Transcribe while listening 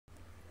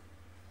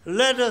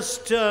Let us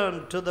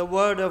turn to the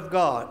word of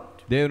God.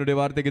 தேவனுடைய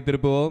வார்த்தைக்கு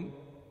திருப்புவோம்.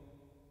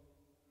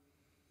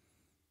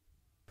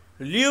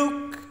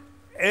 Luke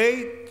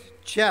 8th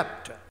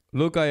chapter.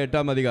 லூக்கா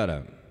 8ஆம்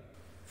அதிகாரம்.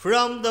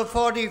 From the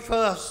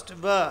 41st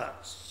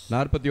verse.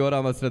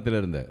 41ஆம்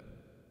வசனத்திலிருந்து.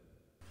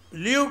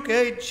 Luke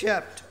 8th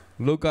chapter.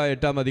 லூக்கா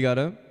 8ஆம்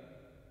அதிகாரம்.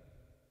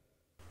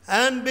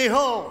 And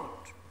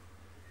behold,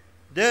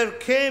 there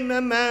came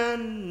a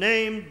man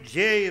named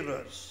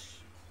Jairus,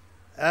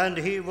 and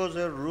he was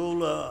a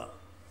ruler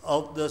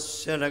of the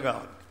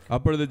synagogue.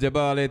 அப்பொழுது ஜெப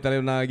ஆலய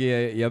தலைவனாகிய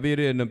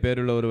யவீரு என்னும்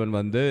பேருள்ள ஒருவன்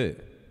வந்து,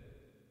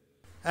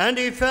 and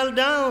he fell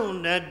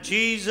down at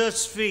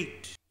Jesus'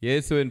 feet,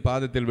 இயேசுவின்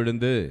பாதத்தில்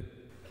விழுந்து,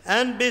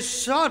 and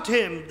besought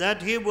him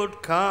that he would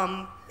come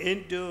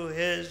into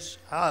his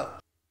house.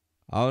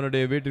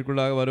 அவனுடைய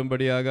வீட்டிற்குள்ளாக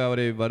வரும்படியாக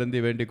அவரை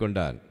வருந்தி வேண்டிக்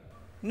கொண்டான்.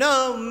 Now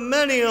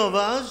many of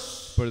us,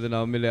 இப்பொழுது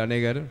நம்மில்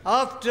அநேகர்,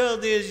 after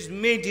these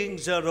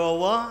meetings are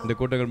over, இந்த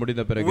கூட்டங்கள்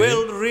முடிந்த பிறகு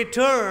will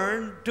return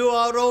to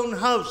our own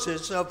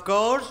houses. Of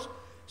course,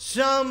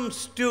 some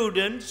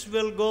students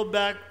will go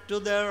back to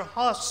their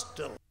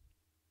hostel,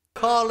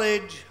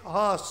 college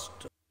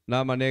hostel.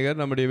 நாம் அநேகர்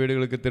நம்முடைய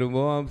வீடுகளுக்கு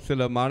திரும்புவோம்.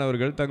 சில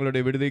மாணவர்கள்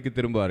தங்களுடைய விடுதிக்கு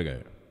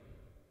திரும்புவார்கள்.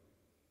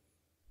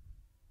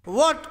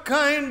 What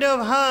kind of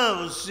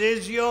house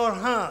is your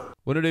house?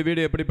 உன்னுடைய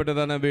வீடு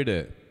எப்படிப்பட்டதான வீடு?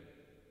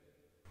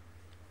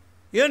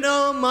 You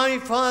know, my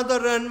father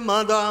and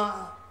mother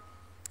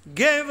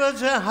gave us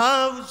a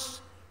house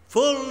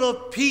full of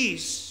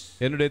peace.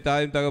 என்னுடைய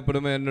தாயும்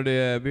தகப்பனும் என்னுடைய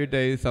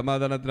வீட்டை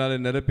சமாதானத்தினாலே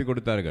நிரப்பி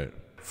கொடுத்தார்கள்.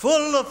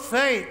 Full of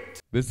faith.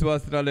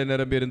 விசுவாசத்தினாலே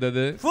நிரம்பி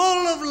இருந்தது.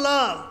 Full of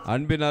love.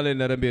 அன்பினாலே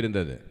நிரம்பி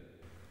இருந்தது.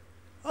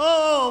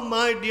 Oh,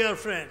 my dear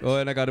friends. ஓ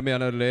எனக்கு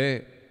அருமையானவர்களே,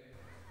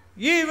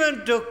 even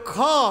to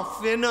cough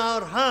in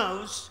our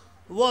house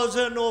was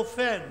an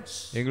offense.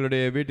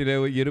 எங்களுடைய வீட்டிலே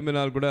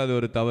இருமினால் கூட அது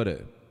ஒரு தவறு.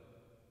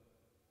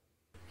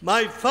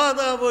 My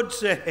father would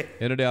say,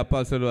 என்னுடைய அப்பா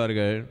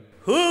சொல்வார்கள்,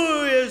 who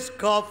is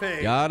coughing?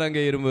 யார்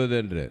அங்கே இருமுவது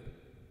என்று.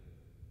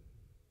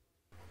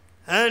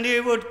 And he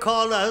would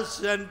call us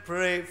and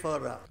pray for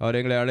us. அவர்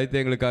எங்களை அழைத்து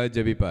எங்களுக்காக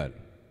ஜெபிப்பார்.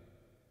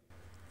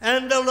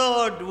 And the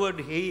Lord would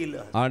heal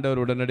us.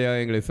 ஆண்டவர்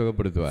உடனடியாக எங்களை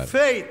சுகப்படுத்துவார்.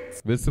 Faith.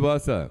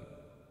 விசுவாசம்.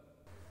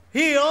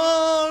 He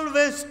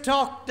always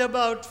talked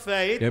about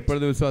faith.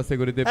 எப்பொழுது விசுவாசத்தை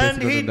குறித்து and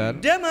பேசிக் he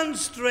கொண்டிருந்தார்.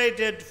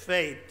 demonstrated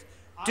faith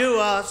to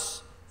us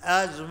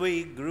as we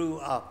grew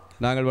up.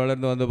 நாங்கள்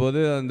வளர்ந்து வந்தபோது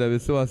அந்த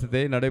விசுவாசத்தை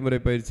நடைமுறை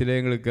பயிற்சியிலே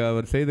எங்களுக்கு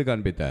அவர் செய்து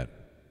காண்பித்தார்.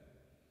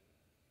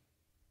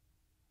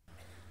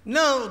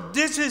 Now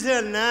this is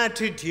an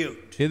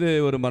attitude. இது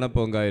ஒரு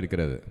மனப்போங்கா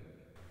இருக்கிறது.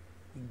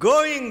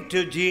 Going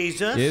to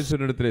Jesus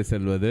இயேசுவினிடத்திலே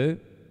செல்வது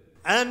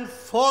and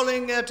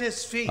falling at his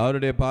feet.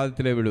 அவருடைய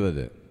பாதத்திலே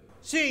விழுவது.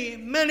 See,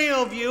 many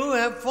of you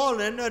have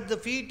fallen at the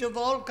feet of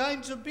all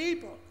kinds of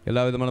people.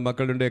 எல்லா விதமான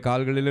மக்களுடைய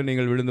கால்களிலும்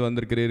நீங்கள் விழுந்து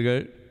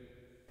வந்திருக்கிறீர்கள்.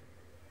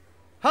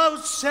 How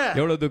sad.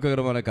 எவ்வளவு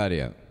துக்ககரமான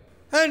காரியம்.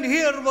 And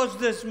here was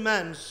this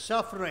man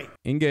suffering.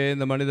 இங்கே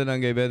இந்த மனிதன்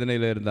அங்கே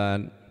வேதனையில்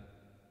இருந்தான்.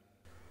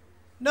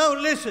 Now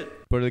listen.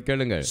 இப்பொழுது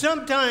கேளுங்கள்.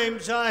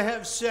 Sometimes I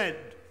have said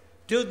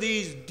to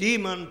these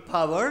demon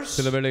powers,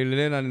 சில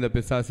வேளைகளிலே நான் இந்த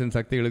பிசாசின்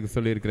சக்திகளுக்கு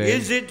சொல்லி இருக்கிறேன்,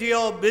 is it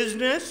your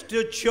business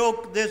to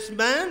choke this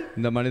man?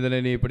 இந்த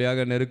மனிதனை நீ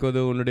இப்படியாக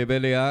நெருக்குவது உன்னுடைய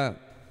வேலையா?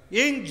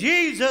 In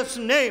Jesus'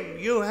 name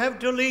you have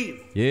to leave.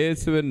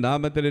 இயேசுவின்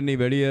நாமத்தில் நீ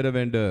வெளியேற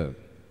வேண்டும்.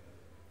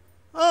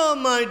 Oh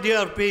my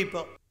dear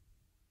people,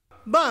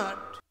 but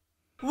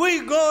we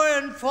go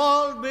and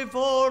fall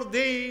before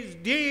these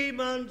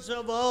demons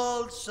of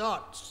all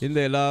sorts. இந்த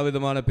எல்லா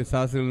விதமான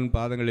பிசாசுகளின்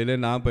பாதங்களிலே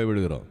நாம் போய்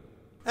விடுகிறோம்.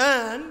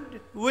 And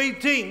we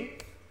think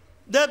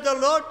that the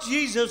Lord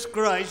Jesus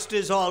Christ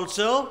is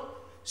also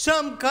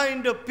some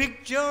kind of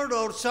picture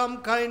or some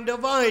kind of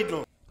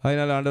idol.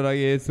 அதனால்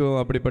ஆண்டவராகிய இயேசு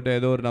அப்படிப்பட்ட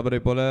ஏதோ ஒரு நபரை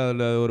போல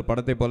அல்ல ஒரு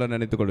படத்தை போல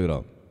நினைத்துக்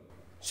கொள்கிறோம்.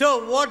 So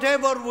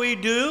whatever we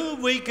do,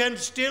 we can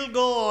still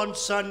go on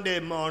Sunday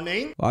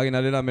morning.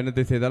 ஆகினாலே நாம்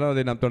என்னத்தை செய்தாலும்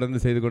அதை நாம்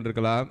தொடர்ந்து செய்து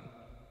கொண்டிருக்கலாம்.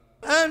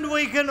 And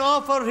we can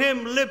offer him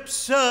lip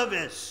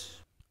service.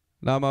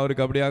 நாம்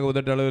அவருக்கு அப்படியாக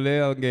உதட்டளவிலே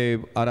அங்கே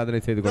ஆராதனை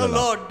செய்து The கொள்ளலாம்.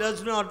 Lord does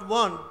not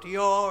want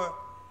your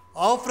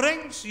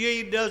offerings. He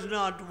does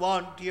not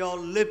want your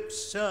lip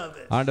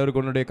service.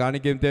 ஆண்டவருக்கு உன்னுடைய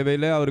காணிக்கையும்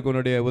தேவையில்லை, அவருக்கு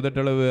உன்னுடைய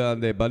உதட்டளவு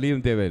அந்த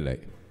பலியும் தேவையில்லை.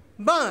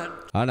 But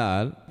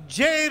ஆனால்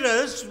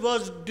Jairus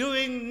was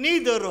doing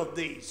neither of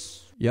these.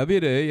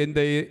 யவீரு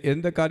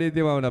எந்த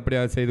காரியத்தையும் அவன்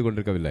அப்படியாக செய்து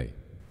கொண்டிருக்கவில்லை.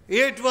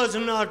 It was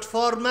not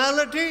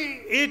formality,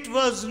 it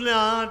was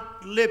not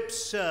lip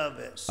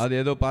service. அது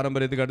ஏதோ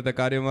பாரம்பரியத்துக்கு அடுத்த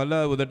காரியம் அல்ல,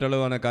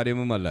 உதட்டளவான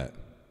காரியமும் அல்ல.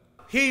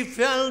 He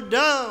fell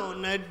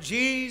down at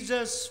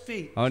Jesus'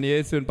 feet. அவன்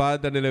இயேசுவின்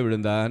பாதத்தண்டிலே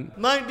விழுந்தான்.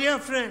 My dear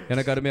friend,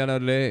 எனக்கு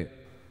அருமையானவர்களே,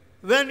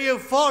 when you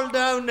fall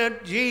down at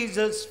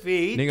Jesus'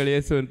 feet, நீங்கள்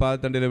இயேசுவின்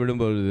பாதத்தண்டிலே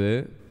விழும்பொழுது,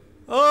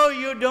 oh,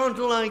 you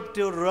don't like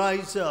to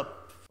rise up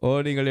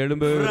நீங்கள்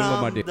எழும்ப விரும்ப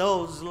from மாட்டீர்கள்.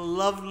 those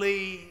lovely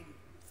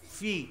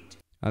feet.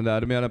 அந்த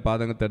அருமையான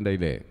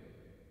பாதத்தண்டையிலே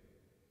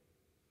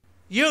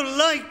You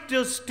like to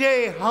stay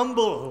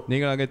humble.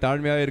 நீங்கள் அங்கே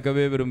தாழ்மையாக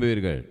இருக்கவே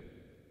விரும்புவீர்கள்.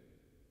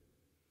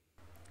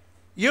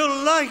 You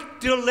like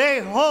to lay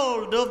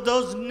hold of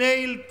those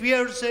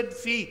nail-pierced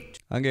feet.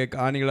 அங்கே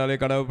ஆணிகளாலே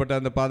கடவப்பட்ட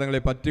அந்த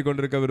பாதங்களை பற்றி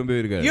கொண்டிருக்க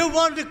விரும்புவீர்கள். You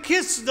want to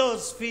kiss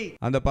those feet.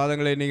 அந்த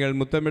பாதங்களை நீங்கள்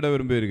முத்தமிட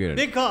விரும்புவீர்கள்.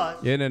 Because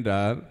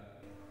ஏனென்றால்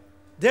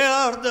they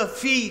are the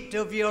feet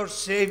of your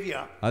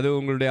Savior. அது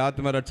உங்களுடைய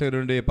ஆத்ம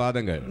ரட்சகருடைய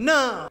பாதங்கள்.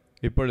 Now,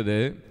 இப்பொழுது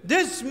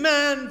this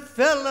man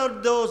fell at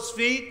those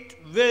feet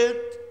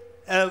with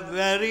a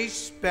very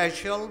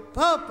special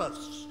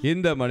purpose.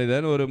 இந்த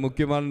மனிதன் ஒரு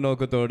முக்கியமான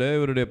நோக்கத்தோடு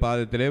இவருடைய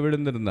பாதத்திலே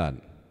விழுந்திருந்தான்.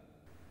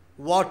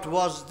 What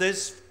was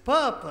this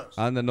purpose?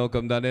 அந்த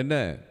நோக்கம் தான் என்ன?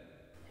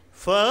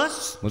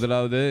 First,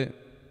 முதலாவது,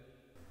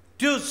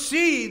 to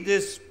see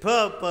this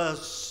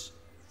purpose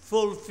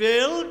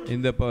fulfilled,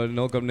 இந்த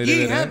நோக்கம் he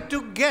நிறைவேற had to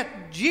get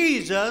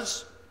Jesus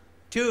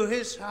to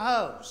his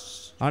house.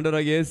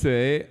 ஆண்டவராகிய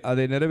இயேசுவை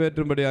அதை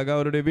நிறைவேற்றும்படியாக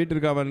அவருடைய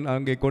வீட்டிற்கு அவன்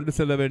அங்கே கொண்டு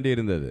செல்ல வேண்டி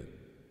இருந்தது.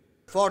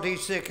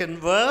 42nd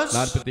verse.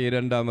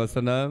 42ஆம்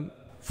வசனம்.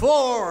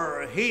 For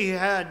he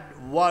had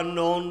one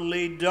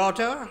only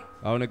daughter,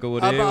 அவனுக்கு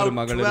ஒரே ஒரு about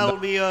மகள்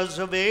 12 years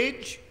of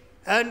age,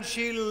 and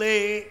she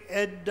lay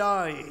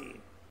dying.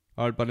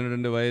 அவள்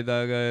 12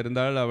 வயதாக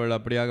இருந்தாள். அவள்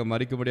அப்படியாக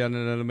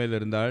மரிக்கும்படியான நிலைமையில்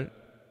இருந்தாள்.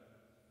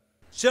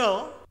 So,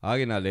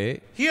 ஆகினாலே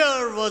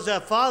here was a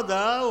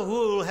father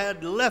who had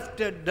left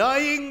a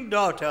dying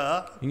daughter.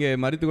 இங்கே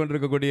மரித்து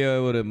கொண்டிருக்கக்கூடிய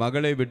ஒரு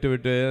மகளை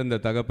விட்டுவிட்டு அந்த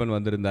தகப்பன்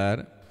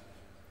வந்திருந்தார்.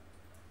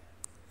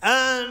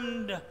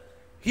 And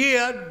he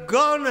had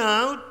gone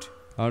out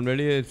அவன்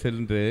வெளியே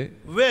சென்று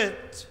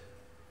with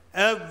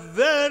a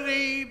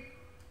very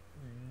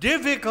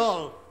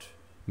difficult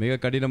மிக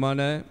கடினமான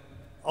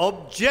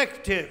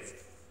objective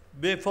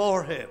before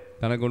him.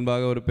 தனக்கு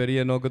முன்பாக ஒரு பெரிய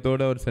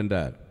நோக்கத்தோடு அவர்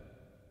சென்றார்.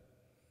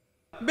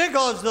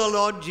 Because the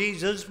Lord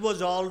Jesus was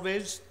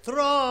always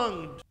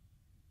thronged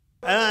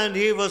and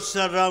he was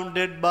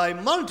surrounded by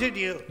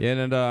multitude.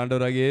 ஏனென்றால்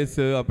ஆண்டவராகிய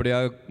இயேசு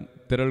அப்படியாக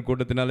திரள்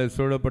கூட்டத்தினாலே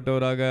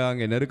சூழப்பட்டவராக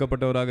அங்கே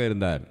நெருக்கப்பட்டவராக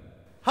இருந்தார்.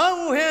 How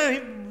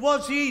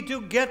was he to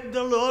get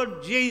the Lord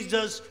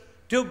Jesus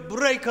to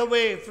break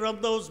away from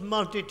those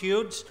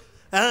multitudes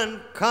and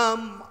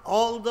come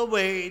all the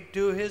way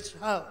to his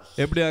house?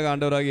 எப்படியாக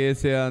ஆண்டவராகிய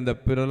இயேசு அந்த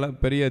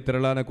பெரிய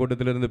திரளான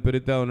கூட்டத்திலிருந்து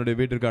பிரித்து அவனுடைய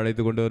வீட்டிற்கு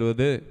அழைத்து கொண்டு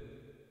வருவது?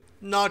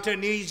 Not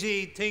an easy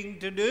thing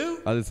to do.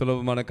 அது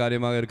சுலபமான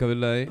காரியமாக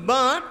இருக்கவில்லை.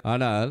 But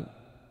ஆனால்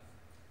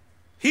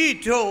he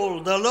told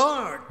the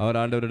Lord. அவர்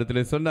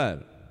ஆண்டவரிடத்திலே சொன்னார்.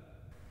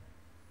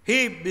 He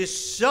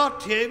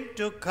besought him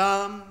to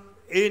come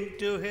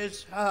into his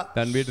house.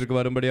 தன் வீட்டிற்கு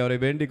வரும்படி அவரை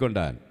வேண்டிக்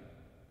கொண்டார்.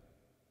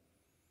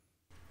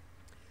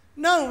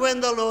 Now when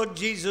the Lord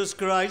Jesus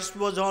Christ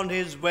was on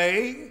his way,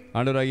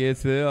 ஆண்டவராகிய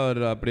இயேசு அவர்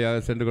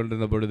அப்படியாக சென்று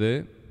கொண்டிருந்த பொழுது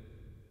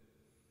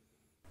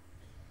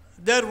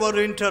there were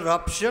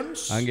interruptions.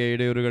 அங்கே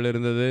இடையூறுகள்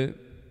இருந்தது.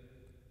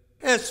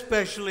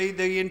 Especially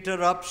the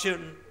interruption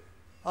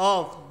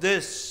of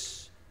this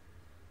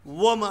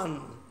woman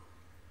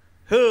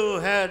who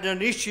had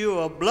an issue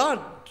of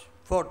blood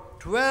for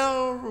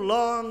 12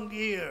 long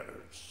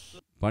years.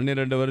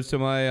 12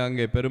 வருஷமாய்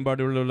அங்கே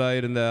பெரும்பாடுள்ளவளாய்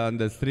இருந்த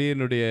அந்த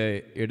ஸ்திரீயினுடைய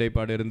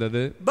இடைப்பாடு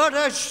இருந்தது. But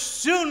as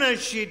soon as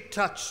she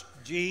touched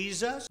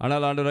Jesus,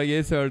 ஆனால் ஆண்டவராகிய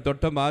இயேசு அவள்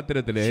தொட்ட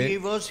மாத்திரத்திலே she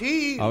was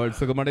healed. அவள்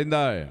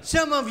சுகமடைந்தாள்.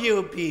 Some of you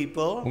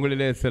people,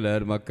 உங்களிலே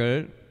சிலர் மக்கள்,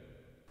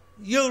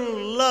 you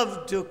love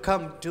to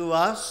come to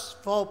us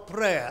for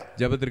prayer.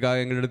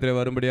 ஜெபத்திற்காக எங்களிடத்தில்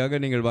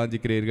வரும்படியாக நீங்கள்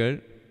வாஞ்சிக்கிறீர்கள்.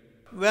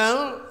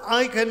 Well,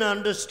 I can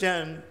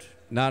understand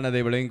நான் அதை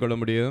விளங்கிக் கொள்ள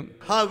முடியும்.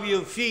 how you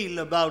feel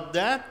about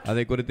that.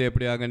 அதை குறித்து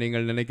எப்படியாக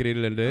நீங்கள்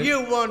நினைக்கிறீர்கள் என்று. You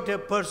want a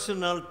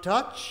personal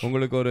touch.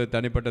 உங்களுக்கு ஒரு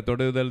தனிப்பட்ட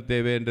தொடுதல்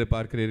தேவை என்று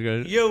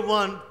பார்க்கிறீர்கள். You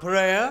want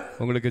prayer.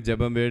 உங்களுக்கு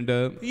ஜெபம்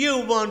வேண்டும். You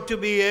want to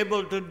be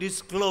able to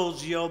disclose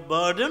your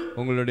burden.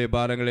 உங்களுடைய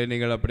பாரங்களை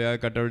நீங்கள்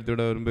அப்படியாக கட்டவிழ்த்து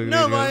விட Now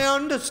விரும்புகிறீர்கள். I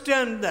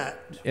understand that.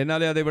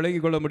 என்னாலே அதை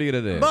விளங்கிக் கொள்ள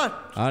முடிகிறது. But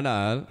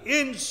ஆனால்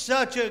in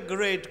such a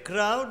great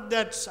crowd,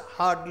 that's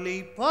hardly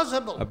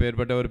possible.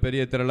 அப்பேற்பட்ட ஒரு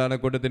பெரிய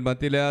திரளான கூட்டத்தின்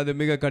மத்தியிலே அது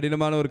மிக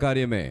கடினமான ஒரு காரியமே.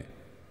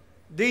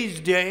 These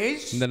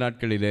days, இந்த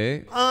நாட்களிலே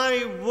I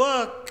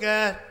work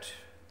at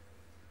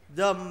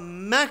the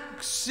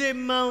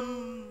maximum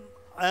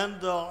and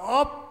the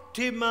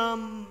optimum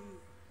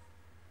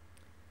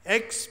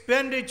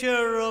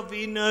expenditure of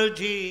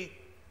energy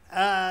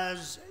as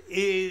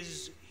is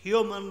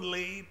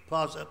humanly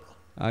possible.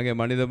 அங்கே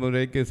மனித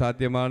முறைக்கு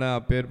சாத்தியமான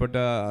அப்பேற்பட்ட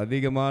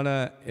அதிகமான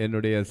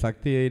என்னுடைய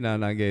சக்தியை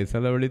நான் அங்கே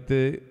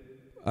செலவழித்து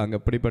அங்கே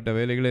அப்படிப்பட்ட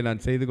வேலைகளை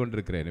நான் செய்து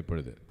கொண்டிருக்கிறேன்.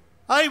 இப்பொழுது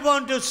I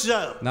want to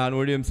serve. நான்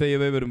ஊழியம்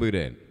செய்யவே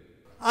விரும்புகிறேன்.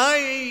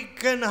 I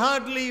can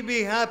hardly be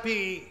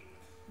happy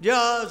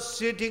just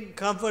sitting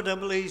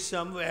comfortably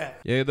somewhere.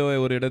 ஏதோ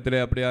ஒரு இடத்திலே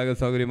அப்படியாக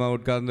சௌகரியமாக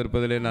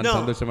உட்கார்ந்திருப்பதிலே நான்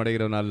சந்தோஷம்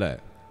அடைகிறவன் அல்ல.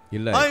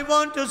 இல்லை. I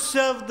want to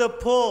serve the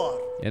poor.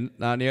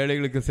 நான்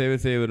ஏழைகளுக்கு சேவை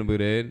செய்ய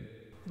விரும்புகிறேன்.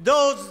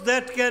 Those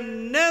that can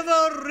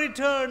never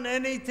return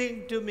anything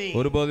to me.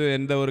 ஒருபோது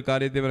எந்த ஒரு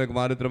காரியத்தையும் எனக்கு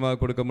மாறுத்திரமாக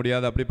கொடுக்க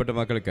முடியாத அப்படிப்பட்ட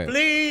மக்களுக்கு.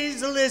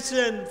 Please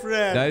listen,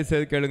 friend.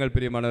 தயவுசெய்து கேளுங்கள்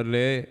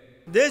பிரியமானவர்களே.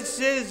 This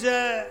is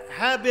a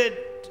habit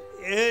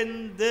in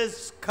this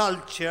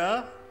culture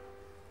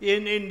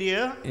in India.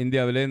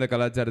 இந்தியாவிலே இந்த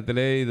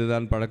கலாச்சாரத்திலே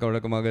இதுதான் பழக்க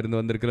வழக்கமாக இருந்து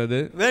வந்திருக்கிறது.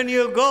 When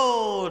you go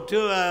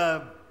to a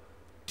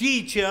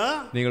teacher,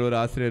 நீங்கள் ஒரு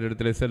ஆசிரியர்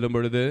இடத்திலே செல்லும்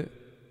பொழுது,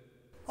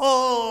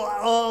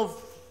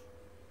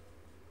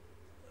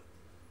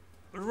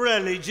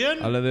 religion,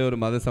 அல்லது ஒரு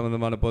மத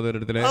சம்பந்தமான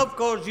பொதுவிடத்திலே of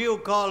course you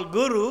call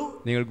guru.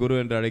 நீங்கள் குரு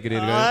என்று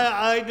அழைக்கிறீர்கள்.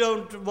 I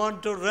don't want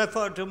to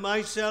refer to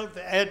myself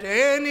at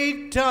any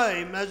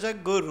time as a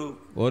guru.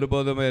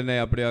 ஒருபோதும் என்னை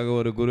அப்படியாக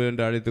ஒரு குரு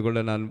என்று அழைத்துக்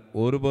கொள்ள நான்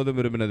ஒருபோதும்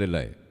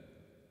விரும்பினதில்லை.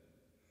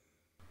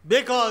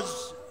 Because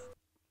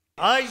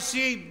I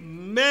see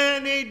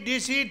many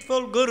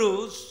deceitful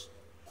gurus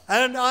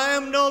and I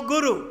am no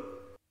guru.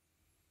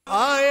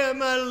 I am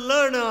a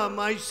learner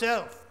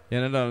myself.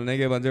 ஏனென்றால்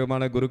அநேக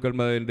வஞ்சகமான குருக்கள்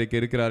இன்றைக்கு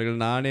இருக்கிறார்கள்.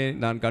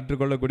 நான்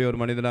கற்றுக்கொள்ளக்கூடிய ஒரு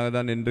மனிதனாக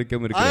தான்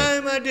இன்றைக்கும் I இருக்கிறேன்.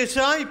 am a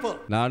disciple.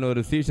 நான்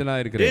ஒரு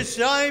சீஷனாக இருக்கிறேன்.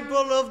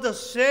 Disciple of the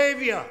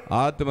Savior.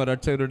 ஆத்ம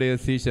ரட்சகருடைய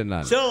சீஷன்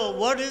நான். So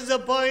what is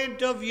the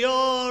point of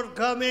your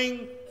coming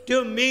to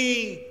me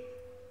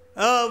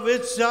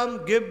with some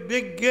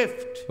big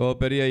gift?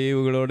 பெரிய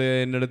ஈவுகளோடு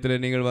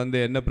என்னிடத்தில் நீங்கள் வந்து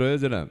என்ன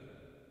பிரயோஜனம்?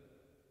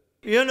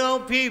 You know,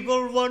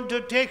 people want to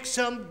take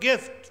some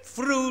gift,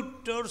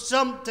 fruit or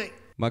something.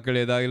 மக்கள்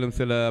ஏதாயிலும்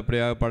சில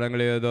அப்படியாக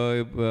பழங்களே ஏதோ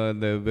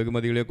அந்த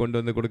வெகுமதிகளே கொண்டு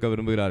வந்து கொடுக்க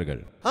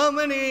விரும்புகிறார்கள். How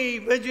many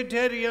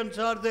vegetarians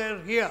are there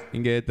here?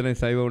 இங்கே எத்தனை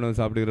சைவ உணவு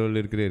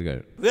சாப்பிடுகிறவர்கள்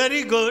இருக்கிறீர்கள்?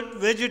 Very good.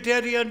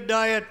 Vegetarian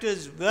diet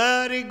is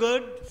very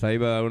good.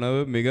 சைவ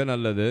உணவு மிக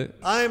நல்லது.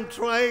 I am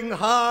trying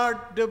hard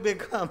to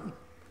become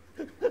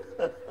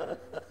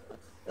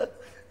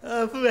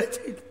a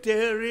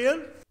vegetarian.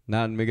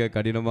 நான் மிக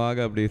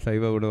கடினமாக அப்படி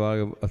சைவ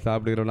உணவாக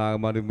சாப்பிடுகிறவனாக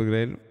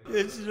மாறுகிறேன்.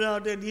 It's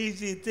not an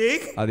easy thing.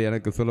 அது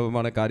எனக்கு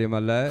சுலபமான காரியம்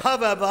அல்ல.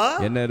 However,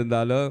 என்ன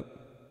இருந்தாலும்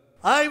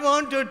I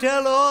want to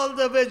tell all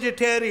the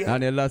vegetarians.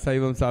 நான் எல்லா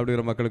சைவம்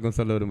சாப்பிடுகிற மக்களுக்கும்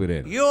சொல்ல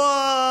விரும்புகிறேன். You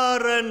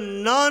are a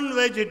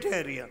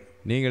non-vegetarian.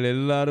 நீங்கள்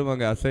எல்லாரும்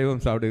அங்கே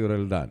அசைவம்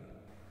சாப்பிடுகிறவர்கள் தான்.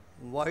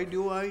 Why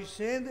do I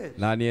say this?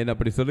 நான் ஏன்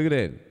அப்படி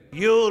சொல்லுகிறேன்?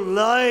 You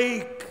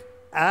like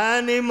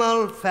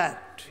animal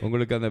fat.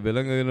 உங்களுக்கு அந்த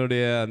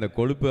விலங்குகளுடைய அந்த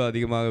கொழுப்பு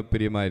அதிகமாக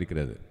பிரியமாக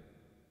இருக்கிறது.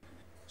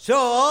 So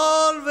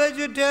all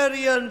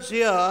vegetarians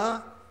here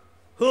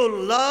who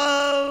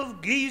love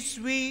ghee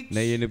sweets,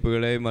 நெய்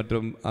இனிப்புகளை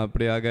மற்றும்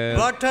அப்படியாக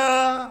butter,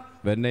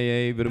 வெண்ணெயை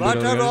butter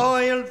விரும்புகிறவர்கள்,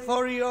 oil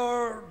for your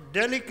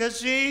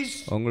delicacies,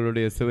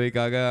 உங்களுடைய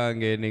சுவைக்காக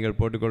அங்கே நீங்கள்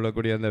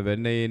போட்டுக்கொள்ளக்கூடிய அந்த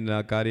வெண்ணெயின்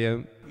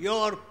காரியம், you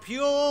are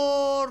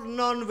pure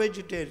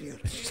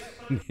non-vegetarians.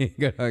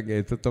 நீங்கள் அங்கே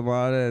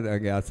சுத்தமான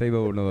அங்கே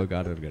அசைவ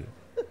உணவுக்காரர்கள்.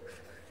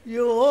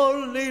 You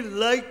only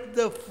like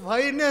the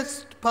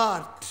finest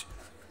part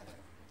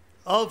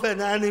of an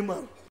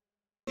animal.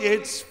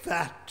 It's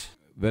fat.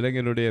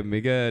 விலங்கினுடைய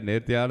மிக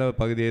நேர்த்தியான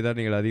பகுதியை தான்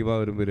நீங்கள் அதிகமாக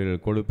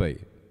விரும்புகிறீர்கள், கொழுப்பை.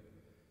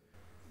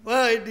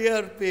 My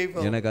dear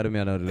people, எனக்கு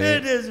அருமையானவர்களே,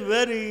 it is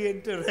very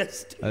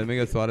interesting. அது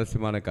மிக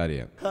சுவாரஸ்யமான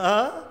காரியம்.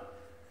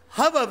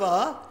 However,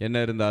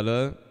 என்ன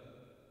இருந்தாலும்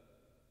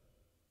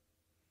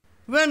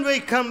when we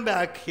come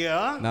back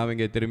here, நாம்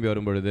இங்கே திரும்பி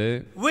வரும் பொழுது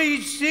we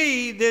see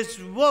this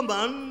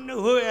woman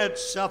who had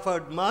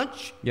suffered much.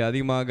 இங்கே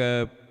அதிகமாக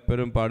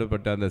பெரும்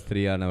பாடுபட்ட அந்த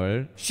ஸ்திரீயானவள்,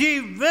 She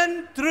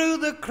went through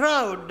the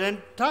crowd and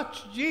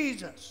touched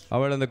Jesus.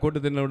 அவள் அந்த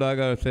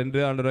கூட்டத்தினூடாக சென்று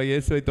ஆண்டவராகிய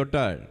இயேசுவை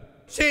தொட்டாள்.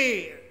 See,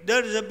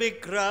 there is a big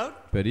crowd.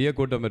 பெரிய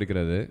கூட்டம்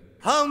இருக்கிறது.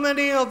 How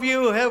many of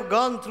you have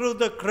gone through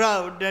the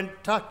crowd and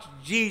touched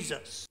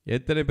Jesus?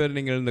 எத்தனை பேர்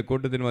நீங்கள் இந்த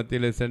கூட்டத்தின்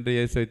மத்தியிலே சென்று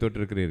இயேசுவை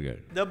தொட்டிருக்கிறீர்கள்?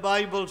 The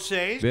Bible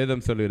says,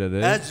 வேதம் சொல்கிறது,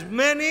 as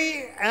many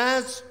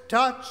as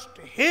touched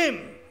him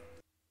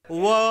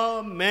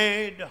were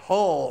made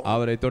whole.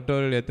 அவரை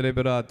தொட்டவர்கள் எத்தனை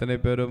பேரோ அத்தனை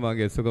பேரும்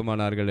அங்கே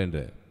சுகமானார்கள்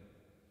என்று.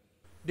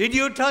 Did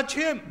you touch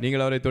him?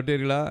 நீங்கள் அவரை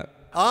தொட்டீர்களா?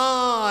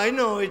 I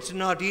know it's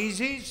not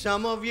easy.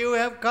 Some of you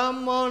have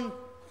come on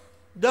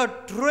the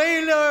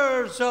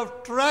trailers of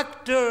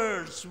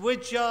tractors,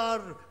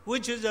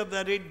 which is a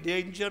very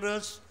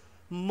dangerous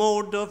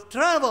mode of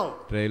travel.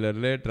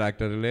 ட்ரெய்லர்லே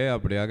டிராக்டர்லே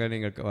அப்படியாக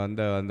நீங்கள்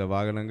வந்த அந்த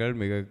வாகனங்கள்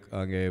மிக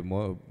அங்கே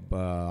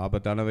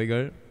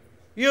ஆபத்தானவைகள்.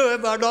 You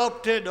have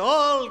adopted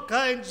all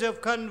kinds of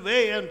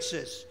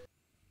conveyances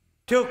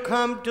to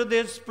come to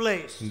this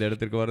place. இந்த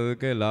இடத்திற்கு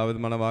வர்றதுக்கு எல்லா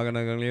விதமான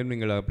வாகனங்களையும்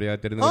நீங்கள் அப்படியாக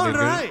தெரிந்து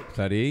கொண்டீர்கள்.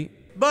 சரி,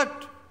 but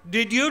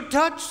did you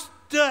touch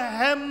the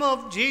hem of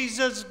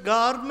Jesus'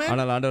 garment?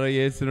 ஆனால் ஆண்டவர்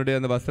இயேசுவினுடைய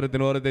அந்த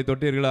வஸ்திரத்தின் ஓரத்தை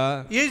தொட்டீர்களா?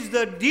 Is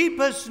the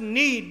deepest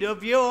need of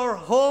your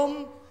home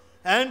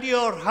and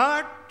your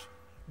heart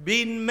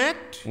been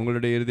met?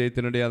 உங்களுடைய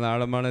இருதயத்தினுடைய அந்த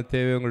ஆழமான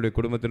தேவை, உங்களுடைய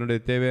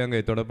குடும்பத்தினுடைய தேவை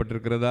அங்கே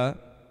தொடப்பட்டிருக்கிறதா?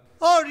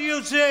 Or you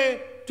say,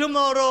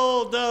 tomorrow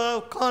the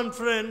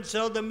conference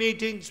or the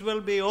meetings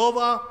will be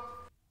over,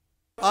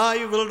 I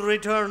will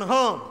return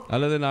home.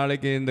 அல்லது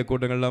நாளைக்கு இந்த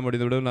கூட்டங்கள்லாம்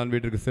முடிந்துவிடும், நான்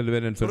வீட்டுக்கு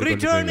செல்வேன் என்று சொல்லி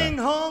Returning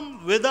home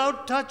without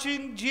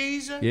touching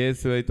Jesus?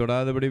 இயேசுவை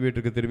தொடாதபடி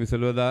வீட்டுக்கு திரும்பி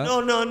செல்வதா?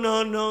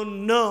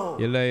 No.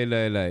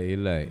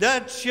 இல்லை.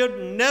 That should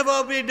never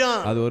be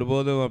done. அது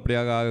ஒருபோதும்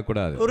அப்படியாக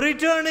ஆகக்கூடாது.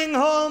 Returning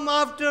home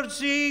after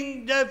seeing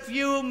a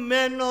few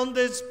men on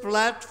this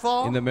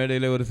platform? இந்த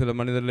மேடையிலே ஒரு சில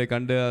மனிதர்களை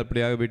கண்டு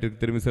அப்படியாக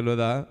வீட்டுக்கு திரும்பி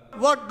செல்வதா?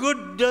 What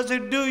good does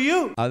it do you?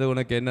 அது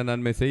உனக்கு என்ன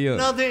நன்மை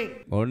செய்யும்? Nothing.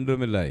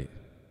 ஒன்றுமில்லை.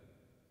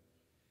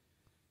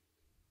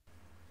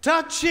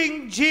 Touching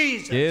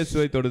Jesus.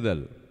 இயேசுவை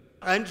தொடுதல்.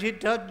 And she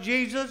touched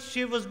Jesus,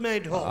 she was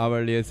made whole.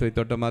 அவள் இயேசுவை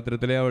தொட்ட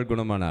மாத்திரத்திலே அவள்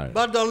குணமானாள்.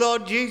 But the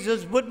Lord Jesus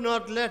would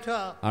not let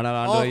her ஆனால்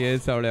ஆண்டவர்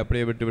இயேசு அவளை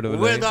அப்படியே விட்டு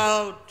விடவில்லை.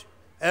 without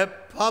a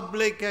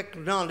public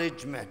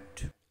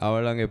acknowledgement.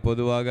 அவள் அங்கே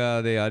பொதுவாக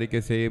அதை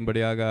அறிக்கை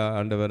செய்யும்படியாக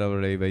ஆண்டவர்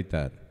அவளை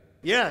வைத்தார்.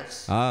 Yes.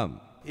 ஆம்.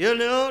 You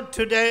know,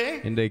 today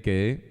இன்றைக்கு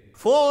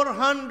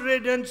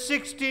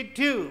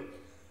 462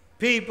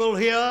 people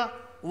here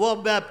were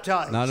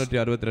baptized.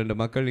 462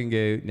 மக்கள்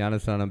இங்கே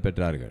ஞானஸ்நானம்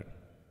பெற்றார்கள்.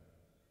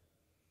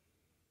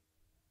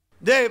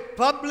 They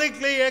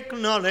publicly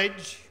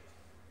acknowledge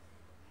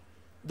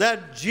that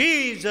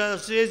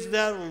Jesus is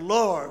their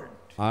Lord.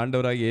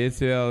 ஆண்டவராகிய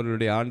இயேசுவே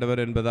அவர்களுடைய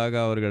ஆண்டவர் என்பதாக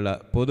அவர்கள்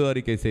பொது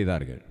அறிக்கை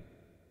செய்தார்கள்.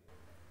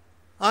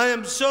 I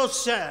am so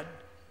sad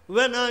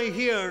when I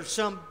hear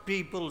some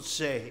people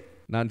say.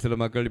 நான் சில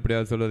மக்கள்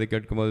இப்படியாக சொல்வதை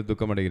கேட்கும்போது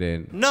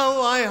துக்கமடைகிறேன். Now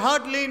I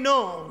hardly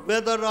know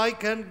whether I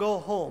can go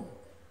home,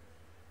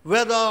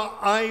 whether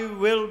I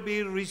will be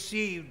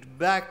received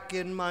back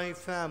in my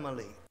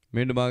family.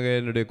 மீண்டுமாக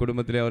என்னுடைய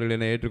குடும்பத்திலே அவர்கள்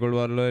என்னை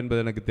ஏற்றுக்கொள்வார்களோ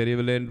என்பது எனக்கு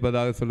தெரியவில்லை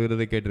என்பதாக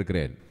சொல்கிறதை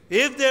கேட்டிருக்கிறேன்.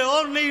 If they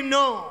only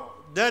know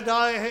that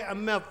I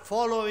am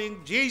following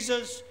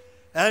Jesus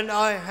and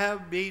I have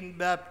been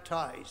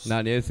baptized.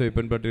 நான் இயேசுவை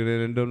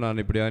பின்பற்றுகிறேன் என்றும்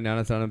நான் இப்படியாக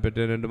ஞானஸ்நானம்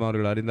பெற்றேன் என்றும்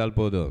அவர்கள் அறிந்தால்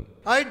போதும்.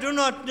 I do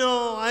not know,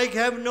 I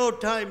have no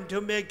time to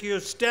make you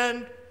stand,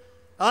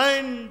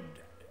 and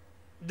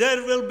there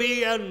will be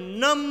a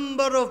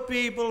number of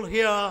people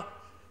here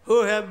who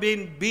have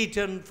been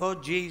beaten for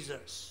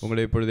Jesus.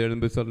 உங்களை இப்பொழுது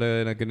எழுந்து சொல்ல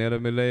எனக்கு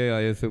நேரமில்லை.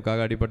 இயேசுவுக்காக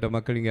அடிபட்ட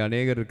மக்கள் இங்கே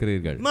அநேகர்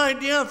இருக்கிறீர்கள். My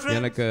dear friends,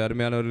 எனக்கு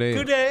அருமையானவர்களே,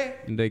 today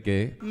இன்றைக்கு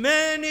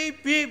many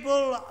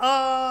people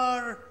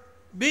are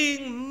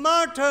being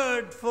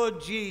martyred for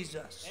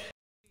Jesus.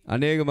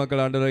 அநேக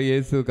மக்கள் ஆண்டவர்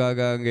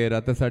இயேசுவுக்காக அங்கே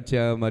இரத்த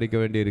சாட்சியாக மரிக்க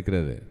வேண்டி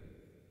இருக்கிறது.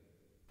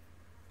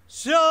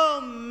 So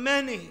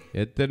many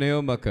எத்தனையோ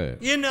மக்கள்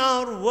in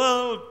our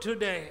world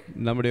today.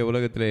 நம்முடைய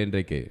உலகத்திலே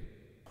இன்றைக்கு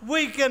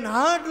We can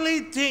hardly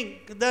think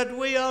that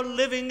we are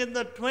living in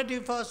the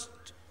 21st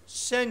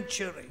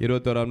century.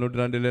 21ஆம்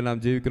நூற்றாண்டிலே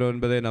நாம் ஜீவிக்கிறோம்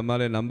என்பதை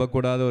நம்மாலே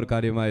நம்பக்கூடாத ஒரு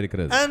காரியமாக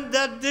இருக்கிறது. And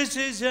that this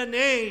is an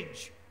age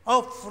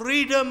of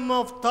freedom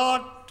of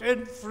thought and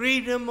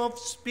freedom of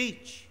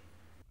speech.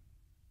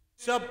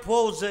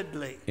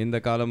 Supposedly. இந்த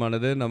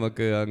காலமானது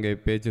நமக்கு அங்கே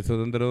பேச்சு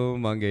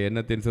சுதந்திரம், அங்கே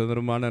எண்ணத்தின்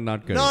சுதந்திரமான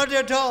நாட்கள். Not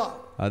at all.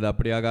 அது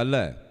அப்படியாக அல்ல.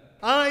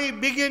 I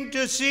begin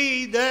to see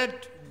that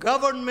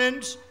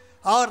governments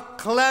are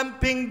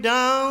clamping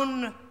down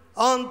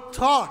on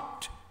thought.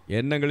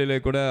 எண்ணங்களிலே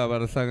கூட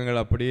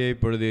அரசாங்கங்கள் அப்படியே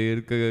இப்பொழுது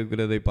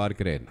இருக்கிறதை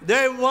பார்க்கிறேன்.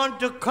 They want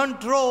to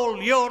control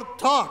your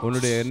thoughts.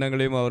 உன்னுடைய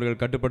எண்ணங்களையும்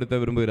அவர்கள்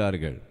கட்டுப்படுத்த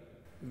விரும்புகிறார்கள்.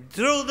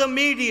 Through the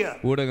media.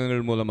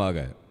 ஊடகங்கள் மூலமாக.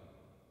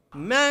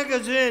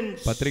 Magazines.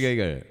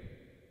 பத்திரிகைகள்.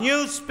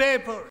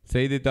 Newspapers.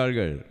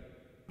 செய்தித்தாள்கள்.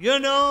 You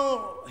know,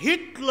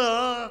 Hitler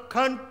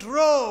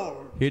controlled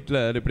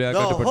Hitler இப்படியாக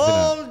the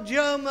கட்டுப்படுத்தினார் whole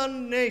German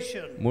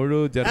nation முழு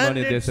ஜெர்மானிய and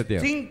its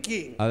தேசத்தையும்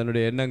thinking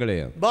அதனுடைய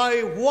எண்ணங்களையும் by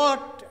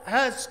what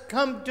has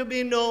come to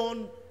be known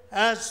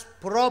as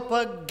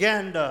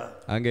propaganda.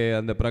 அங்கே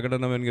அந்த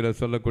பிரகடனம் என்கிற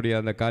சொல்லக்கூடிய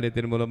அந்த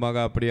காரியத்தின் மூலமாக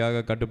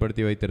அப்படியாக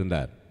கட்டுப்படுத்தி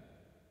வைத்திருந்தார்.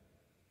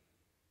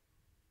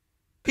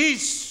 He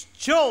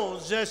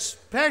chose a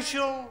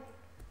special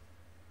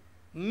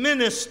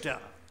minister.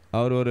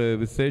 அவர் ஒரு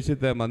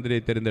விசேஷித்த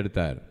மந்திரியை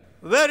தேர்ந்தெடுத்தார்.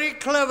 Very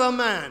clever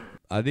man.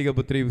 அதிக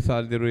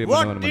புத்திசாலித்தனமான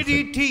What did மனுஷன். he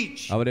teach?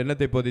 அவர்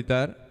என்னத்தை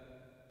போதித்தார்?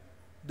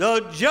 The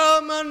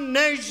German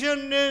nation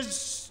is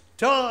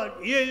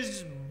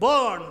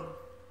born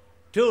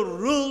to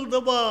rule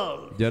the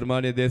world.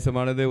 ஜெர்மானிய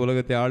தேசமானது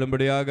உலகத்தை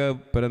ஆளும்படியாக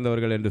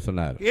பிறந்தவர்கள் என்று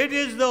சொன்னார். It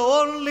is the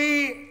only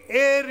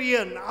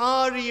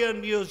Aryan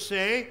you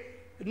say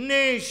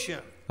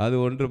nation. அது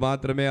ஒன்று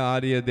மாத்திரமே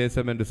ஆரிய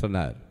தேசம் என்று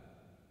சொன்னார்.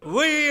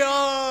 We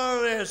are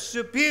a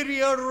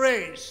superior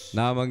race.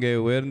 நாம் அங்கே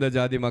உயர்ந்த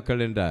ஜாதி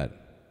மக்கள் என்றார்.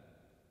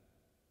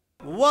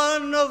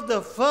 One of the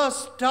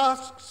first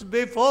tasks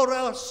before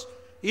us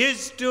is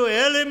to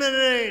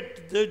eliminate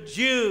the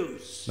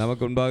Jews.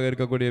 நமக்கு முன்பாக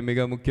இருக்கக்கூடிய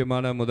மிக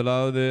முக்கியமான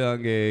முதலாவது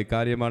அங்கே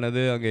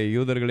காரியமானது அங்கே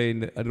யூதர்களை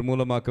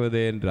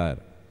நிர்மூலமாக்குவதே என்றார்.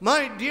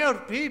 My dear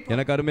people,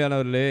 எனக்கு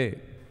அருமையானவர்களே,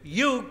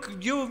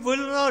 you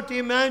will not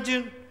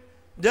imagine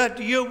that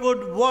you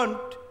would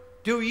want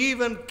to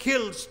even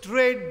kill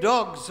stray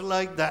dogs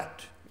like that.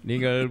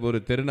 நீங்கள் ஒரு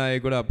தெருநாயை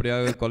கூட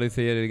அப்படியாக கொலை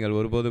செய்ய நீங்கள்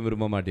ஒருபோதும்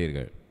விரும்ப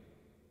மாட்டீர்கள்.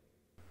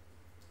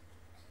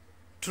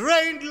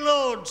 Train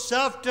loads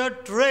after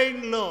train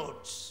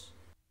loads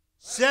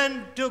sent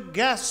to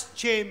gas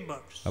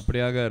chambers.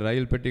 அப்படியாக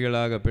ரயில்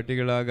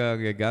பெட்டிகளாக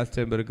அங்கே கேஸ்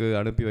சேம்பருக்கு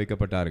அனுப்பி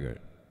வைக்கப்பட்டார்கள்.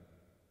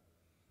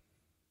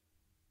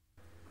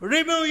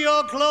 Remove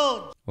your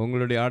clothes.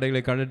 உங்களுடைய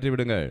ஆடைகளை கழற்றி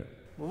விடுங்கள்.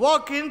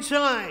 Walk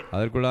inside.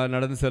 அதற்குள்ளாக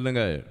நடந்து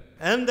செல்லுங்கள்.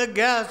 And the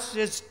gas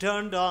is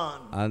turned on.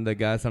 அந்த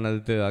கேஸ்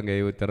ஆனது அங்கே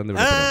திறந்து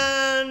விடப்படும்.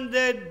 And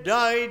they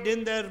died in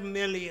their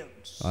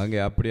millions. அங்கே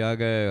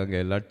அப்படியாக அங்கே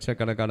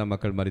லட்சக்கணக்கான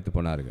மக்கள் மரித்து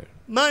போனார்கள்.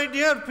 My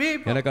dear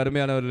people, எனக்கு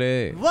அருமையானவர்களே,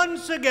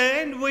 once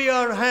again we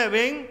are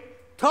having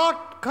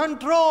thought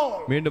control.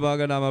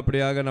 மீண்டுமாக நாம்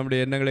அப்படியாக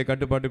நம்முடைய எண்ணங்களை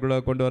கட்டுப்பாட்டுக்குள்ள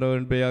கொண்டு வர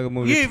வேண்டியதாக Even a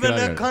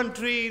முயற்சிக்கிறார்கள்.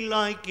 country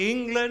like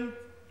England,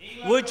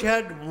 which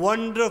had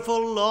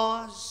wonderful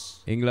laws,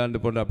 England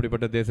போன்ற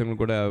அப்படிப்பட்ட தேசங்கள்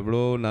கூட அவ்வளோ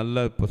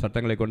நல்ல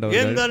சட்டங்களை in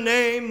கொண்டவர்கள் the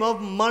name of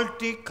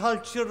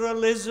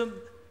multiculturalism,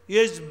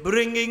 is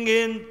bringing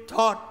in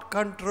thought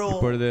control.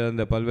 இப்பொழுது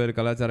அந்த பல்வேறு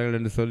கலாச்சாரங்கள்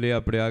என்று சொல்லி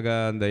அப்படியாக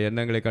அந்த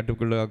எண்ணங்களை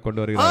கட்டுக்குள்ள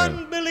கொண்டு வருகிறார்கள்.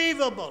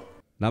 unbelievable.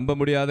 நம்ப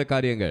முடியாத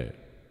காரியங்கள்.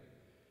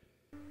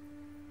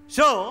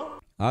 So,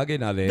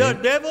 ஆகையினாலே the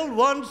devil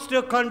wants to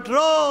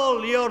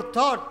control your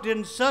thought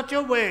in such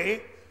a way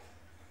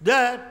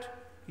that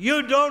you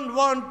don't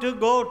want to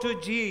go to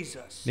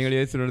Jesus. நீங்கள்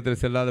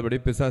இயேசுவினிடத்தில் செல்லாதபடி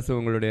பிசாசு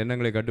உங்களுடைய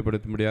எண்ணங்களை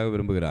கட்டுப்படுத்தும்படியாக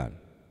விரும்புகிறான்.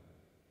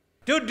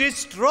 To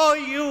destroy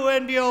you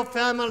and your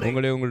family.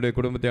 உங்களை உங்களுடைய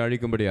குடும்பத்தை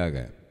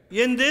அழிக்கும்படியாக.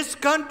 In this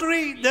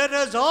country there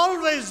has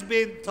always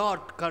been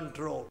thought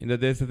control. இந்த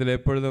தேசத்தில்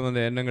எப்பொழுதும்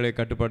அந்த எண்ணங்களை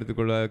கட்டுப்படுத்திக்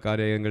கொள்ள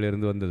காரியங்கள்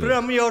இருந்து வந்தது.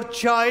 From your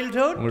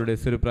childhood உங்களுடைய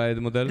சிறு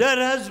பிராயம் முதல்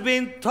there has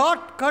been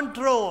thought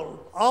control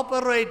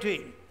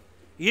operating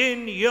in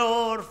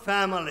your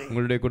family.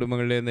 உங்களுடைய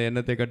குடும்பங்களிலே இந்த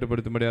எண்ணத்தை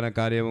கட்டுப்படுத்தும்படியான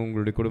காரியம்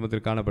உங்களுடைய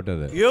குடும்பத்தில்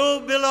காணப்பட்டது. You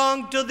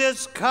belong to this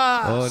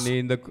caste. ஓ நீ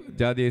இந்த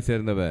ஜாதியை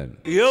சேர்ந்தவன்.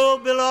 You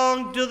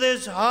belong to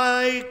this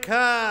high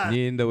caste.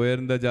 நீ இந்த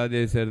உயர்ந்த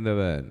ஜாதியை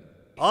சேர்ந்தவன்.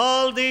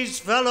 All these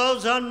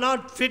fellows are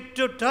not fit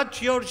to touch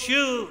your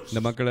shoes.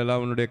 இந்த மக்கள்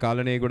எல்லாம் உன்னுடைய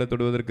காலணியை கூட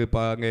தொடுவதற்கு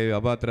அங்கே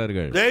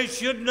அபாத்திரர்கள். They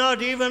should not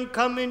even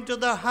come into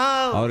the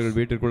house. அவர்கள்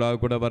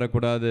வீட்டிற்குள்ளாக கூட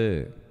வரக்கூடாது.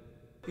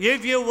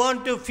 If you want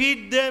to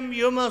feed them,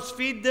 you must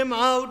feed them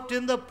out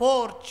in the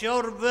porch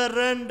or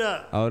veranda.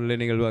 அவர்களை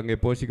நீங்கள் அங்கே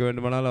போஷிக்க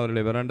வேண்டுமானால்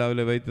அவர்களை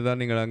வெராண்டாவில் வைத்து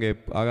தான் நீங்கள் அங்கே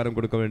ஆகாரம்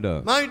கொடுக்க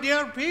வேண்டும். My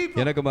dear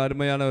people, எனக்கு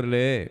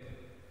அருமையானவர்களே,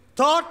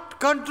 thought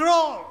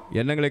control.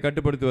 எண்ணங்களை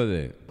கட்டுப்படுத்துவது.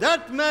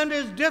 That man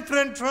is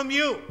different from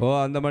you. ஓ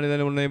அந்த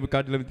மனிதன் உன்னை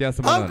காட்டிலும்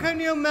வித்தியாசமானவன். How can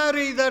you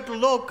marry that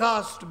low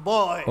caste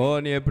boy? ஓ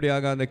நீ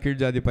எப்படியாக அந்த கீழ்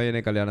ஜாதி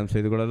பையனை கல்யாணம்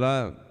செய்து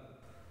கொள்ளலாம்?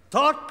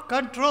 Thought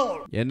control.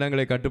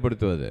 எண்ணங்களை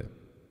கட்டுப்படுத்துவது.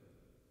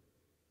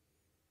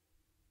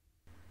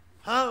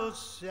 How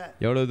sad.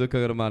 எவ்வளவு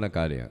துக்ககரமான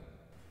காரியம்.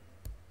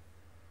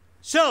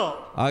 So,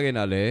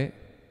 ஆகையினாலே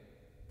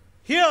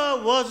here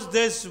was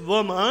this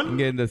woman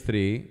இங்கே இந்த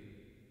ஸ்திரீ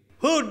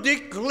who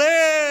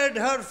declared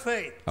her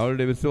faith.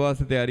 அவளுடைய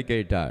விசுவாசத்தை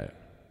அறிக்கையிட்டாள்.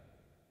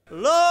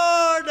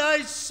 Lord, I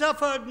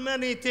suffered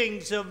many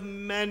things of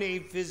many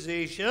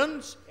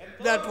physicians.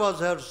 That was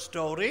her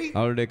story.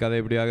 அவளுடைய கதை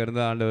இப்படியாக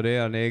இருந்தால் ஆண்டவரே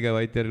அநேக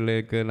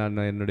வைத்தியர்களுக்கு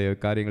நான் என்னுடைய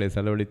காரியங்களை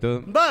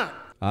செலவழித்தோம். But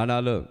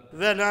ஆனாலும்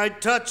when I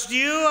touched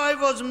you, I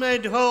was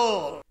made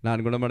whole.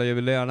 நான்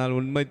குணமடையவில்லை, ஆனால்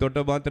உண்மை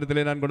தொட்ட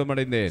மாத்திரத்திலே நான்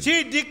குணமடைந்தேன். She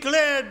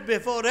declared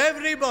before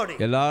everybody.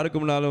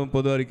 எல்லாருக்கும் முன்னாலும்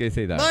பொது அறிக்கை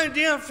செய்தார். My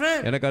dear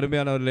friend, எனக்கு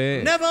அருமையானவர்களே,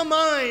 never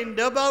mind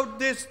about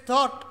this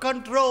thought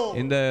control.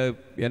 இந்த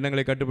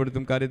எண்ணங்களை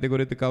கட்டுப்படுத்தும் காரியத்தை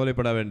குறித்து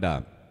கவலைப்பட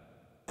வேண்டாம்.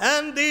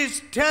 And these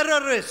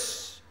terrorists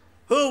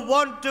who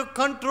want to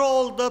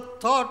control the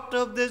thought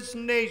of this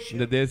nation.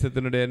 இந்த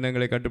தேசத்தினுடைய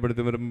எண்ணங்களை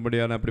கட்டுப்படுத்த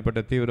விரும்பும்படியான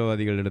அப்படிப்பட்ட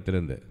தீவிரவாதிகள்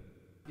இடத்திலிருந்து.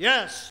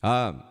 Yes.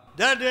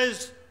 That is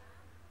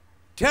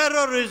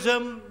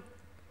terrorism,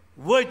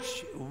 which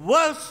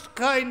worst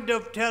kind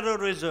of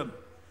terrorism,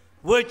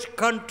 which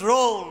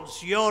controls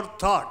your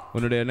thought.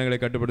 உன்னுடைய எண்ணங்களை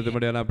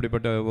கட்டுப்படுத்தும்படியான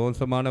அப்படிப்பட்ட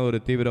மோசமான ஒரு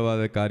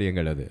தீவிரவாத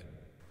காரியங்கள் அது.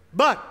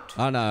 But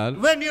ஆனால்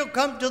when you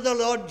come to the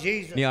Lord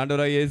Jesus, நீ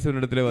ஆண்டவராகிய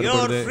இயேசுவினிடத்தில்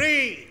வரும்போது you're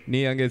free. நீ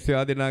அங்கே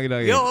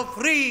சுயாதீனனாகிறாய். You're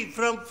free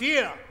from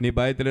fear. நீ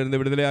பயத்திலிருந்து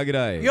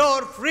விடுதலையாகிறாய்.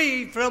 You're free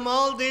from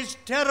all these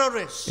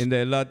terrorists. இந்த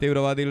எல்லா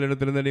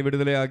தீவிரவாதிகளிடத்திலிருந்து நீ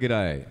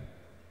விடுதலையாகிறாய்.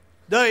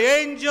 The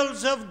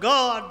angels of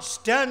God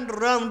stand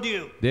round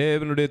you.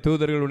 தேவனுடைய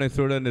தூதர்கள் உன்னை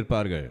சூழ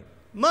நிற்பார்கள்.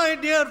 My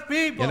dear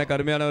people, எனக்கு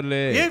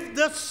அருமையானவர்களே, if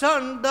the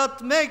Son doth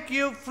make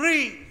you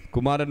free,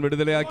 Kumaran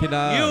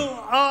விடுதலையாக்கினார், you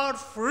are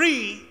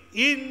free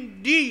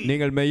indeed.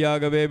 நீங்கள்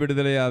மெய்யாகவே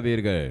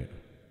விடுதலையாவீர்கள்.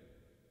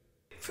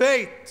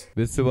 Faith.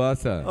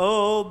 விசுவாசம்.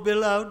 Oh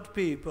beloved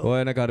people, ஓ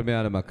எனக்கு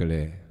அருமையான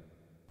மக்களே,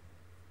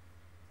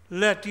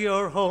 let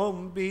your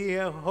home be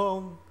a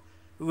home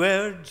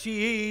where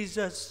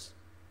Jesus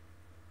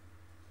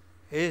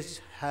is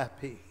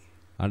happy.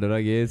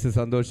 ஆண்டவராகிய இயேசு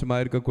சந்தோஷமா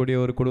இருக்கக்கூடிய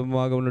ஒரு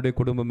குடும்பமாக உன்னுடைய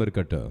குடும்பம்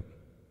இருக்கட்டும்.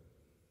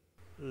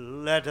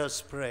 Let us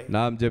pray.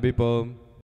 நாம் ஜெபிப்போம்.